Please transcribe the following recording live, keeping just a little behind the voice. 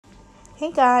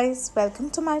Hey guys,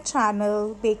 welcome to my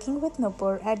channel Baking with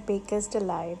Nupur at Baker's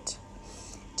Delight.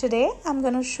 Today I'm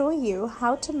going to show you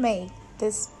how to make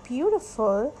this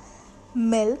beautiful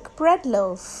milk bread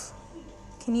loaf.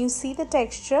 Can you see the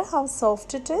texture, how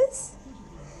soft it is?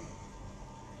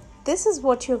 This is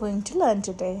what you're going to learn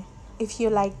today. If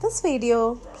you like this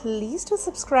video, please do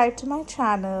subscribe to my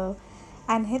channel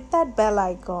and hit that bell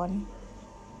icon.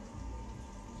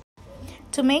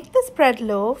 To make this bread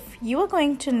loaf, you are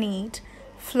going to need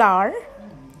flour,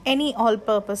 any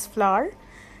all-purpose flour,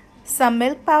 some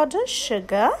milk powder,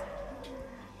 sugar,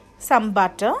 some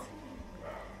butter,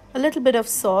 a little bit of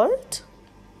salt,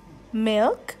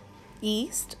 milk,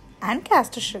 yeast and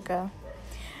castor sugar.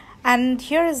 And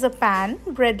here is a pan,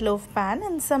 bread loaf pan,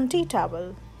 and some tea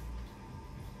towel.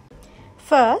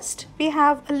 First, we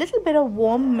have a little bit of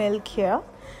warm milk here,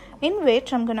 in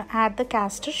which I'm going to add the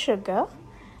castor sugar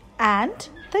and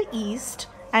the yeast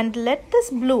and let this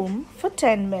bloom for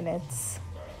 10 minutes.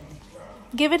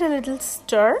 Give it a little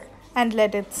stir and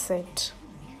let it sit.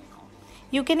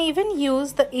 You can even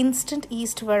use the instant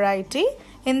yeast variety.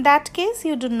 In that case,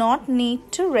 you do not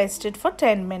need to rest it for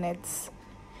 10 minutes.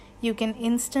 You can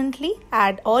instantly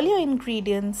add all your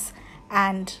ingredients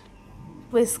and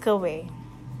whisk away.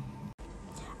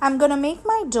 I'm gonna make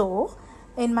my dough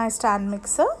in my stand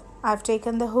mixer. I've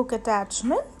taken the hook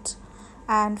attachment.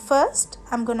 And first,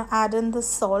 I'm going to add in the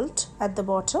salt at the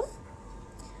bottom.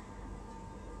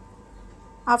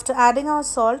 After adding our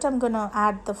salt, I'm going to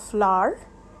add the flour.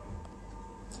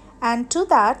 And to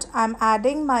that, I'm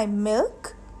adding my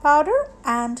milk powder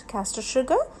and castor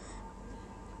sugar.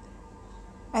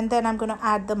 And then I'm going to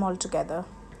add them all together.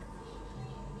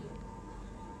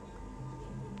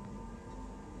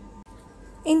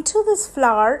 Into this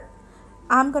flour,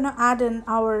 I'm going to add in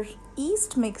our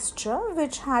yeast mixture,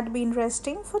 which had been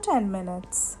resting for 10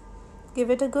 minutes. Give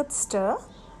it a good stir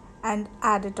and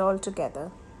add it all together.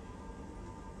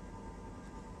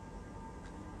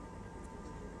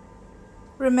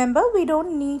 Remember, we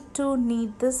don't need to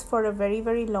knead this for a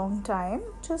very long time,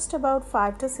 just about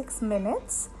 5 to 6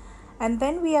 minutes, and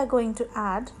then we are going to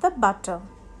add the butter.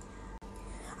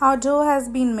 Our dough has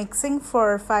been mixing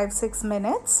for 5-6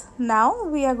 minutes. Now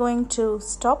we are going to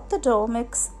stop the dough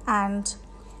mix and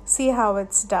see how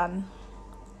it's done.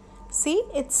 See,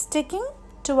 it's sticking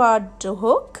to our dough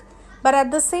hook, but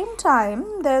at the same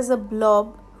time there's a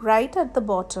blob right at the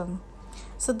bottom.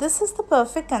 So this is the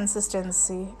perfect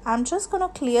consistency. I'm just going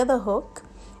to clear the hook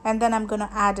and then I'm going to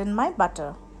add in my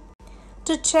butter.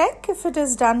 To check if it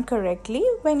is done correctly,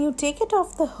 when you take it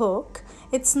off the hook,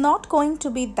 it's not going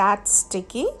to be that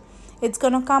sticky. It's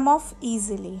going to come off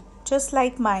easily, just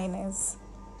like mine is.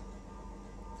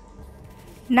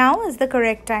 Now is the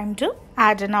correct time to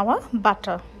add in our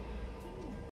butter.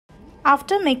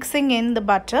 After mixing in the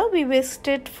butter, we whisked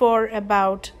it for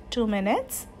about 2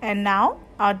 minutes and now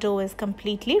our dough is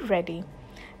completely ready.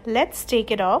 Let's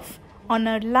take it off on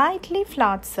a lightly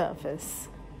flat surface.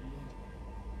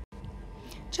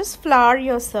 Just flour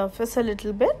your surface a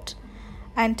little bit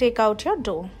and take out your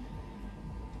dough.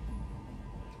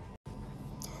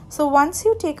 So once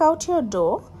you take out your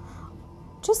dough,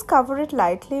 just cover it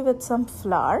lightly with some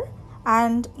flour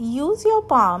and use your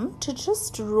palm to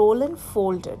just roll and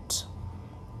fold it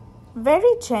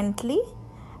very gently,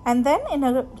 and then in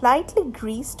a lightly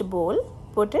greased bowl,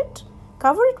 put it,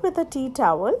 cover it with a tea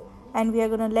towel, and we are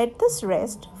going to let this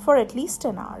rest for at least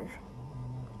an hour.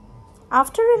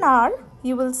 After an hour,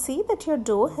 you will see that your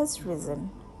dough has risen.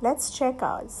 Let's check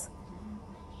ours.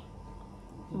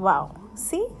 Wow,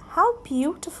 see how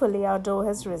beautifully our dough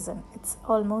has risen. It's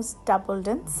almost doubled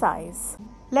in size.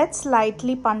 Let's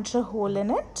lightly punch a hole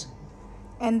in it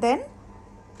and then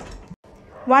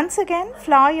once again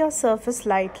flour your surface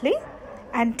lightly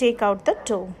and take out the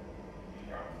dough.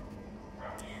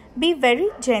 Be very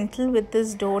gentle with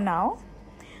this dough now.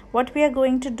 What we are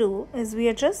going to do is we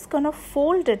are just going to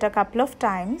fold it a couple of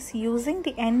times using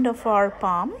the end of our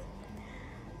palm.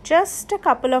 Just a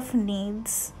couple of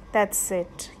kneads. That's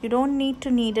it. You don't need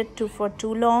to knead it for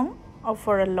too long or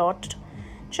for a lot.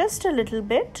 Just a little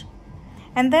bit.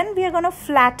 And then we are going to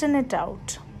flatten it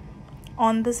out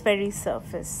on this very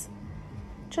surface.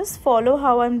 Just follow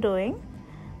how I'm doing.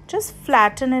 Just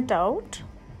flatten it out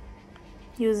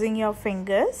using your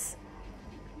fingers.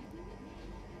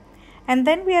 And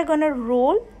then we are going to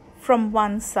roll from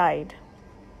one side.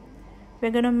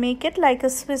 We're going to make it like a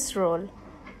Swiss roll.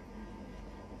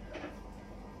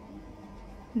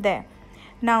 There.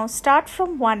 Now start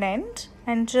from one end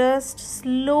and just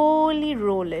slowly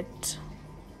roll it.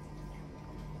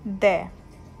 There.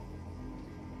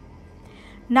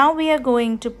 Now we are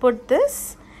going to put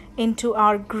this into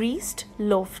our greased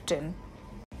loaf tin.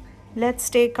 Let's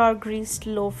take our greased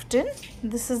loaf tin.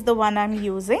 This is the one I'm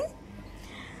using.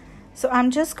 So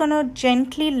I'm just gonna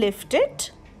gently lift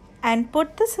it and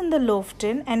put this in the loaf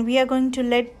tin, and we are going to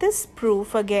let this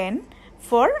proof again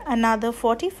for another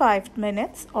 45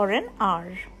 minutes or an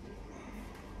hour.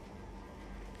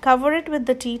 Cover it with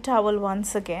the tea towel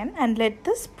once again and let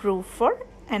this proof for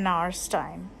an hour's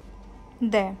time.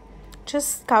 There,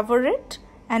 just cover it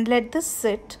and let this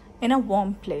sit in a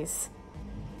warm place.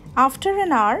 After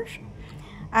an hour,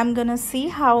 I'm gonna see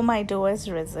how my dough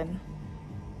has risen.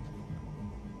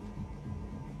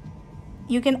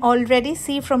 You can already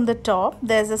see from the top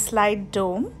there's a slight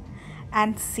dome,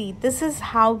 and see, this is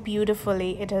how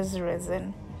beautifully it has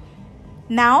risen.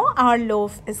 Now our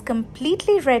loaf is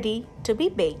completely ready to be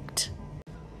baked.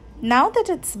 Now that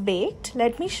it's baked,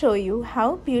 let me show you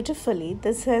how beautifully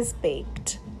this has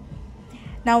baked.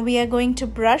 Now we are going to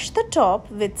brush the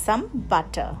top with some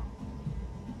butter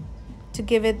to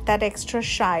give it that extra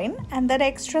shine and that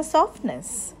extra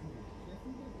softness.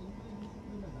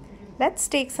 Let's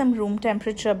take some room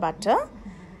temperature butter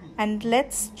and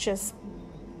let's just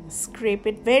scrape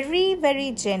it very,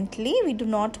 very gently. We do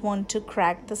not want to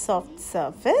crack the soft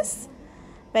surface.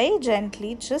 Very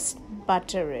gently, just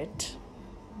butter it.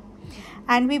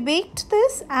 And we baked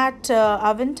this at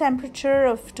oven temperature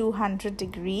of 200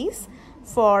 degrees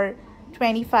for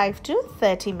 25 to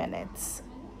 30 minutes.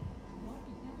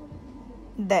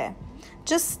 There,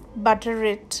 just butter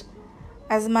it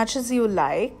as much as you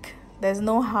like. There's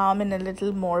no harm in a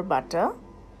little more butter.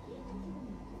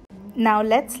 Now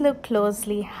let's look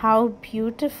closely how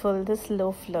beautiful this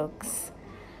loaf looks.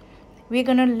 We're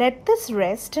going to let this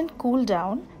rest and cool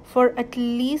down for at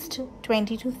least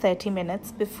 20 to 30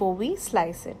 minutes before we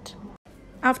slice it.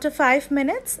 After 5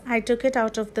 minutes, I took it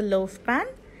out of the loaf pan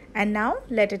and now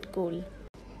let it cool.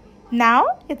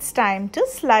 Now it's time to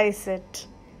slice it.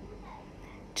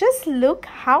 Just look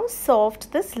how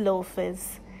soft this loaf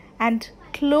is and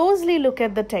closely look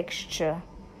at the texture.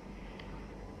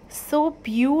 So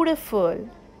beautiful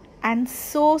and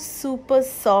so super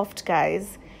soft,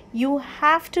 guys. You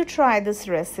have to try this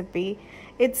recipe.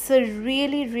 It's a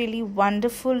really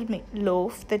wonderful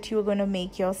loaf that you're going to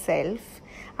make yourself.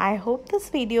 I hope this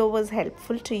video was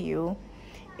helpful to you.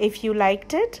 If you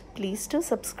liked it, please do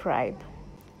subscribe.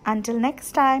 Until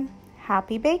next time,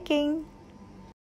 happy baking!